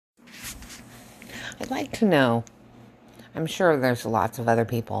I'd like to know, I'm sure there's lots of other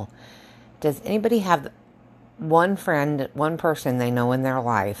people. Does anybody have one friend, one person they know in their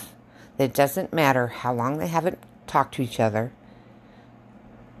life that it doesn't matter how long they haven't talked to each other?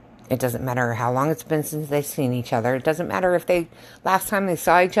 It doesn't matter how long it's been since they've seen each other. It doesn't matter if last time they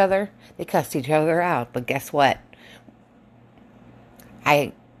saw each other, they cussed each other out. But guess what?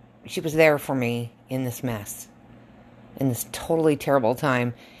 She was there for me in this mess, in this totally terrible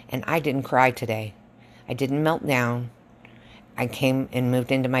time, and I didn't cry today. I didn't melt down. I came and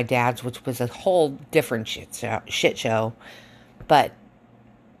moved into my dad's, which was a whole different shit show. But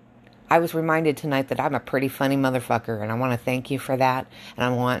I was reminded tonight that I'm a pretty funny motherfucker, and I want to thank you for that. And I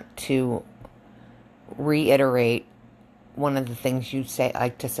want to reiterate one of the things you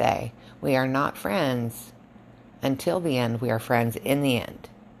like to say. We are not friends until the end. We are friends in the end.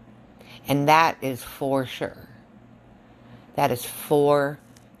 And that is for sure. That is for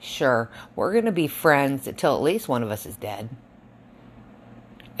sure. We're going to be friends until at least one of us is dead.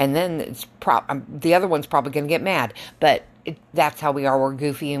 And then the other one's probably going to get mad. But that's how we are. We're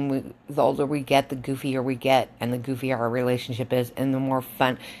goofy, and the older we get, the goofier we get. And the goofier our relationship is, and the more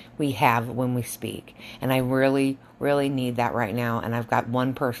fun we have when we speak. And I really, really need that right now. And I've got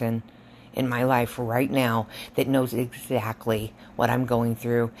one person in my life right now that knows exactly what I'm going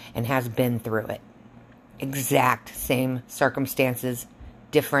through and has been through it. Exact same circumstances,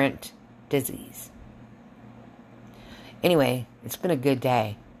 different disease. Anyway, it's been a good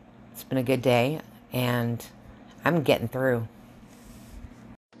day. It's been a good day, and I'm getting through.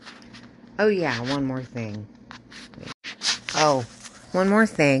 Oh yeah, one more thing. One more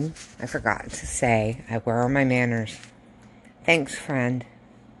thing I forgot to say. Where are my manners? Thanks, friend.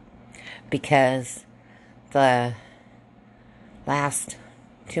 Because the last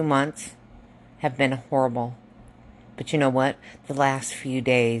 2 months have been horrible. But you know what? The last few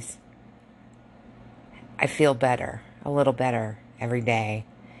days, I feel better. A little better every day.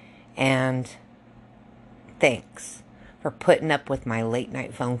 And thanks for putting up with my late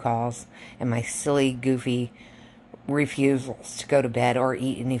night phone calls and my silly, goofy refusals to go to bed or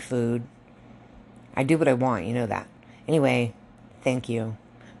eat any food. I do what I want, you know that. Anyway, thank you.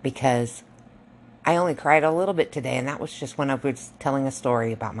 Because I only cried a little bit today, and that was just when I was telling a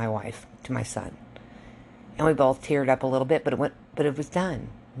story about my wife to my son. And we both teared up a little bit, but it was done.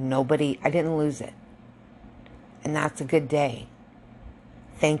 I didn't lose it. And that's a good day.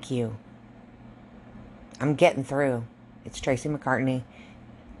 Thank you. I'm getting through. It's Tracy McCartney.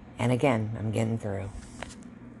 And again, I'm getting through.